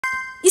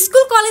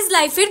School college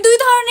লাইফের দুই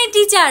ধরনের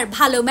টিচার,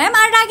 ভালো ম্যাম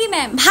আর রাগী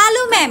ম্যাম।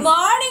 ভালো ma'am,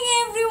 morning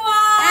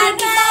everyone,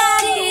 happy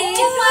birthday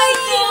to my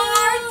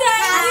god,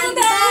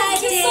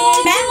 thank you so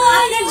ma'am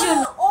আপনার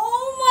জন্য। ও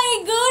মাই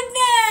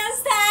গুডনেস,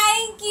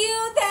 থ্যাংক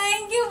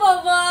ইউ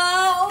বাবা।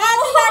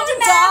 Happy birthday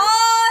ma'am.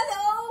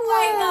 O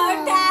my god,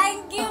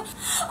 thank you.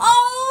 O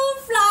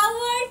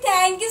flower,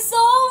 thank you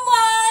so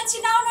much.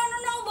 নাও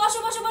বসো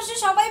বসো বসো,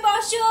 সবাই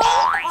বসো।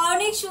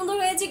 অনেক সুন্দর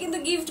হয়েছে কিন্তু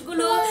গিফট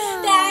গুলো,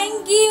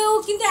 থ্যাংক ইউ।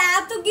 কিন্তু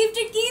এত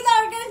গিফটের কি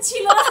দরকার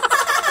ছিল?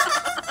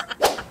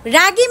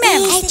 রাগী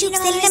ম্যাম, চুপ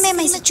সেলিনা ম্যাম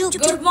আইছে, চুপ।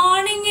 Good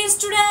morning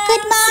student.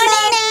 Good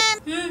morning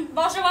ma'am.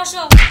 বসো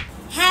বসো।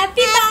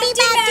 Happy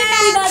birthday ma'am.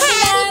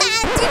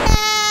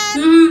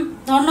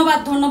 ধন্যবাদ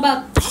ধন্যবাদ।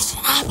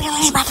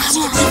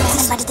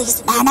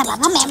 না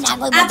বাবা, ম্যাম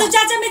রাগবে। এত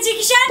চেঁচামেচি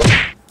কিসের?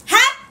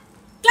 হ্যাঁ,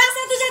 ক্লাসে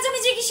এত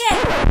চেঁচামেচি কিসের?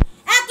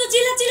 এত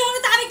চিল্লাচিল্লি হলে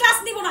তো আমি ক্লাস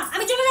নিব না।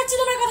 আমি চলে যাচ্ছি,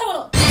 তোমরা কথা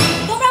বলো।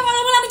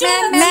 আমি চলে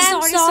যাচ্ছি। ম্যাম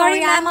সরি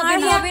ম্যাম,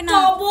 হবে না।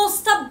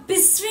 অবস্থা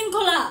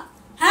বিশৃঙ্খলা।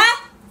 হ্যাঁ,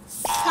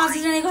 কাজে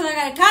জানি কথা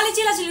গায়, খালি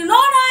চিল্লাচিল্লি।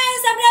 নো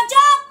নয়েজ, এভরিওয়ান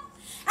চুপ।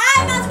 এই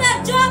মাঝখানে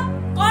চুপ,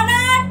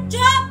 কর্নার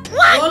চুপ।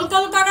 রোল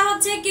কল করা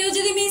হচ্ছে, কেউ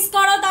যদি মিস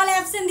করো তাহলে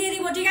অ্যাবসেন্ট দিয়ে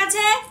দিব, ঠিক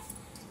আছে?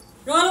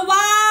 Role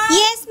 1,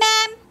 yes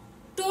ma'am.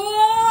 2,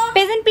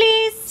 present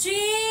please.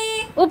 3,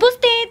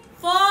 উপস্থিত।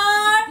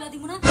 4।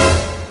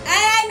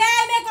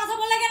 এই কথা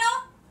বললে কেন?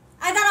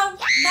 আই দাঁড়াও,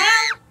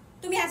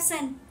 তুমি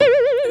অ্যাবসেন্ট।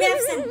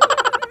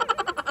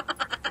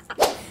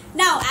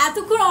 নাও,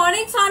 এতক্ষণ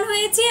অনেক ফান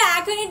হয়েছে,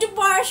 এখন একটু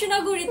পড়াশোনা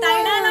করি, তাই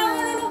না? না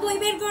বই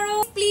বের করো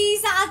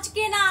প্লিজ।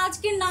 আজকে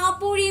না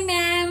পড়ি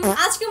ম্যাম।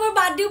 আজকে আমার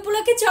বার্থডে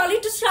উপলক্ষে চলো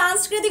একটু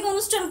সাংস্কৃতিক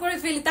অনুষ্ঠান করে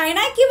ফেলি, তাই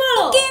না? কি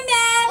বলো?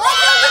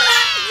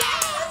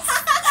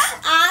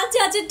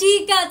 আচ্ছা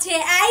ঠিক আছে।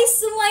 এই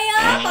সুমাইয়া,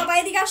 বাবা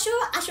এদিকে আসো,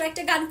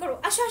 একটা গান করো।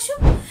 আসো।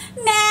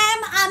 ম্যাম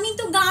আমি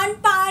তো গান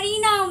পারি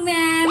না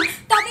ম্যাম।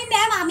 তবে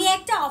ম্যাম আমি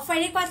একটা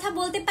অফারের কথা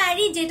বলতে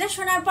পারি, যেটা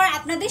শোনার পর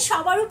আপনাদের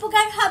সবার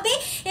উপকার হবে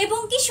এবং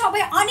কি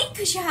সবাই অনেক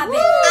খুশি হবে।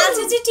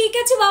 আচ্ছা ঠিক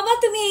আছে বাবা,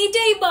 তুমি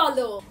এইটাই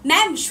বলো।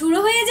 ম্যাম শুরু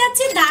হয়ে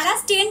যাচ্ছে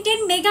দারাজ 10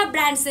 মেগা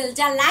ব্র্যান্ড সেল,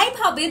 যা লাইভ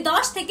হবে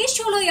 10 থেকে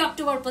 16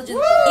 অক্টোবর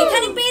পর্যন্ত।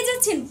 এখানে পেয়ে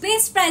যাচ্ছেন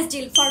best price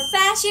deal for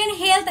fashion,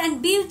 health and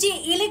beauty,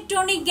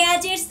 electronic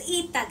gadgets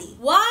ইত্যাদি।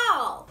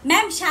 ওয়াও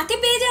ম্যাম, সাথে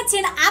পেয়ে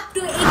যাচ্ছেন up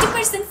to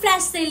 80%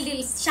 flash sell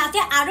deal, সাথে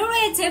আরো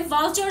রয়েছে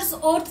ভাউচার্স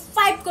ওর্থ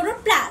 5 করোড়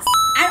প্লাস,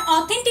 আর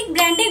অথেন্টিক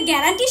ব্র্যান্ডের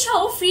গ্যারান্টি সহ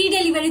ফ্রি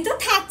ডেলিভারি তো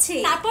থাকছে।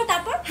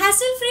 তারপর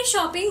হ্যাসেল ফ্রি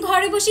শপিং,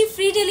 ঘরে বসে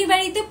ফ্রি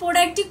ডেলিভারিতে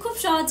প্রোডাক্টটি খুব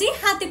সহজেই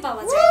হাতে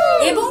পাওয়া যায়,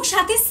 এবং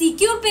সাথে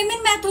secure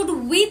payment method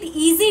with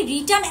easy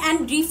return and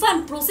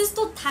refund process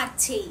তো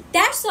থাকছেই।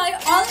 That's why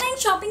online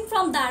shopping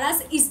from Daraz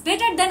is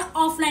better then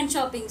offline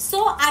shopping. So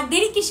আর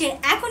দেরি কিসের,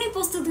 এখনই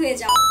প্রস্তুত হয়ে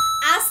যাও।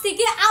 আজ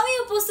থেকে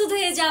আমিও প্রস্তুত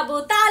হয়ে যাব।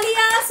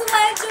 তালিয়া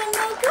সুমাইয়ের জন্য।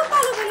 খুব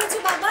ভালো বলেছো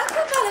বাবা,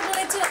 খুব ভালো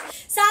বলেছো।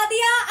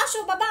 সাদিয়া আসো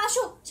বাবা,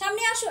 আসো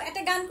সামনে আসো,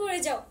 একটা গান করে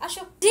যাও,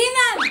 আসো। জি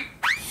ম্যাম।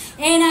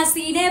 এ না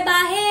সিনে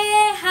বাহে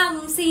হাম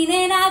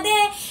সিনে না দে,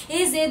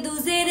 এজে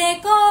দুজেরে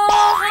কো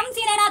হাম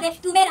সিনে না দে,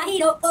 তু মেরা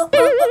হিরো ও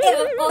ও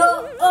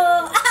ও ও।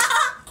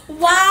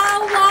 ওয়াও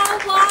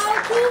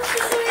খুব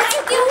সুন্দর।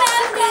 থ্যাংক ইউ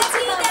ম্যাম,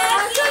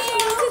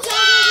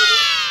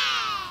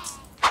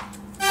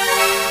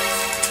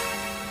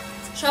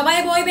 সবাই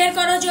বই বের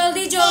করো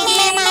জলদি।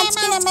 ম্যাম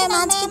আজকে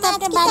তো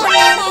আপনার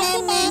বার্থডে।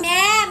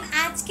 ম্যাম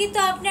আজকে তো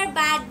আপনার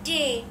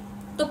বার্থডে।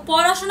 তো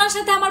পড়াশোনার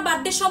সাথে আমার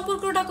বার্থডে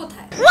সম্পর্কটা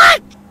কোথায়?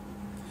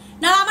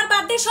 না আমার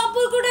বার্থডে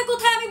সম্পর্কটা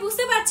কোথায় আমি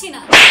বুঝতে পারছি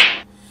না।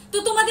 তো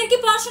তোমাদের কি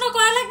পড়াশোনা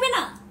করা লাগবে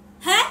না?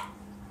 হ্যাঁ,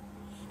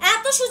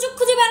 এত সুযোগ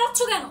খুঁজে বেড়াচ্ছ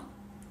কেন?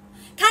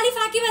 খালি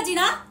ফাঁকিবাজি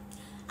না?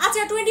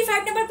 আচ্ছা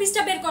 25 নাম্বার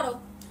পৃষ্ঠা বের করো।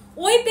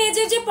 ওই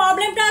পেজের যে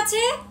প্রবলেমটা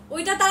আছে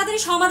ওইটা তাড়াতাড়ি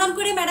সমাধান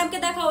করে ম্যাডামকে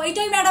দেখাও।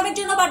 এইটাই ম্যাডামের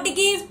জন্য বার্থডে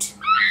গিফট।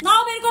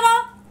 নাও বের করো।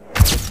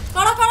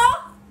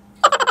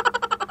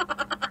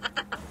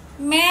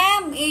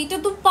 ম্যাম এইটা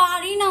তো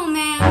পারি না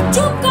ম্যাম।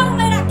 চুপ করো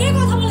মেয়েরা, কে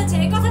কথা বলেছে?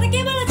 এই কথাটা কে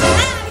বলেছে?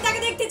 হ্যাঁ আমি তাকে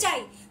দেখতে চাই।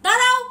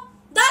 দাঁড়াও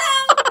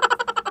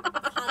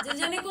হাজির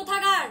জানি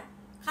কোথাকার,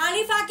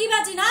 খালি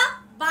ফাঁকিবাজি না?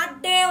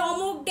 বার্থডে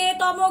অমুক ডে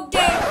তমুক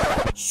ডে,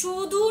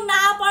 শুধু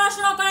না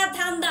পড়াশোনা করার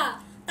ধান্দা।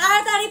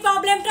 তাড়াতাড়ি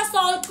প্রবলেমটা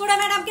সলভ করে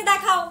ম্যাডামকে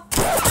দেখাও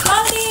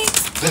জলদি।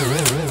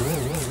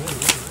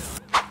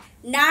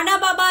 না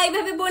বাবা,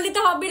 এইভাবে বলতে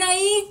হবে না,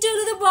 একটু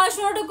তো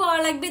পড়াশোনাটা করা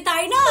লাগবে,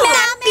 তাই না?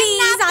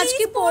 প্লিজ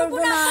আজকে পড়বো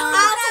না।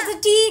 আচ্ছা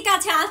ঠিক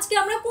আছে, আজকে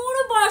আমরা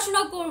কোনো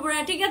পড়াশোনা করবো না,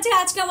 ঠিক আছে?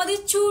 আজকে আমাদের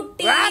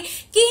ছুটি।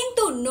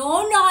 কিন্তু নো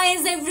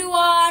নয়েজ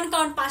এভরিওয়ান,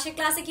 কারণ পাশে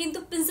ক্লাসে কিন্তু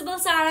প্রিন্সিপাল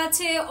স্যার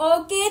আছে।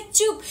 ওকে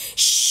চুপ,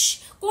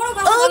 কোনো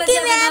কথা বলা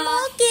যাবে না।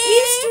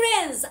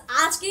 স্টুডেন্টস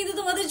আজকে কিন্তু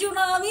তোমাদের জন্য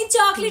আমি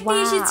চকলেট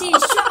নিয়ে এসেছি,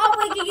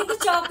 সবাইকে কিন্তু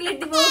চকলেট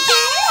দিব।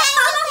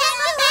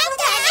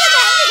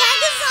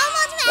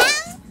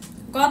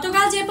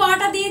 গতকাল যে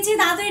পড়াটা দিয়েছি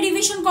তাড়াতাড়ি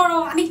রিভিশন করো,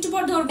 আমি একটু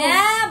পর ধরবো।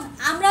 ম্যাম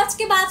আমরা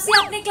আজকে ভাবছি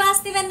আপনি ক্লাস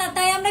দিবেন না,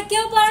 তাই আমরা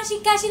কেউ পড়া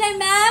শিক্ষা আসি নাই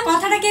ম্যাম।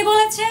 কথাটা কে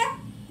বলেছে?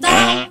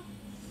 দাঁড়াও,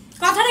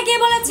 কথাটা কে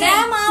বলেছে?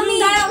 ম্যাম আমি।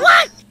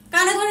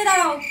 কানে ধরে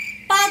দাঁড়াও,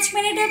 5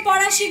 মিনিটের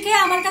পড়া শিখে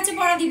আমার কাছে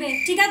পড়া দিবে,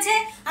 ঠিক আছে?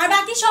 আর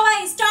বাকি সবাই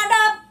স্ট্যান্ড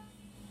আপ।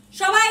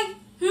 সবাই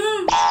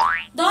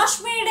 10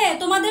 মিনিটে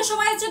তোমাদের তোমাদের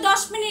সময় হচ্ছে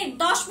 10 মিনিট।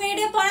 10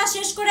 মিনিটে পড়া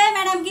শেষ করে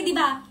ম্যাডামকে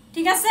দিবা,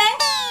 ঠিক আছে?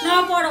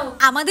 নাও পড়ো।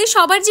 আমাদের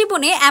সবার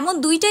জীবনে এমন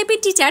দুই টাইপের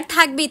টিচার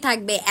থাকবেই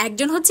থাকবে।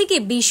 একজন হচ্ছে কি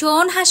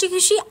ভীষণ হাসি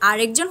খুশি, আর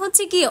একজন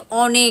হচ্ছে কি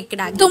অনেক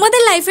রাগী।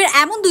 তোমাদের লাইফের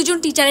এমন দুইজন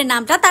টিচারের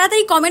নামটা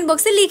তাড়াতাড়ি কমেন্ট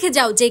বক্সে লিখে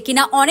যাও, যে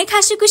কিনা অনেক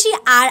হাসি খুশি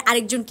আর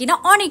আরেকজন কিনা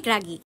অনেক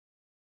রাগী।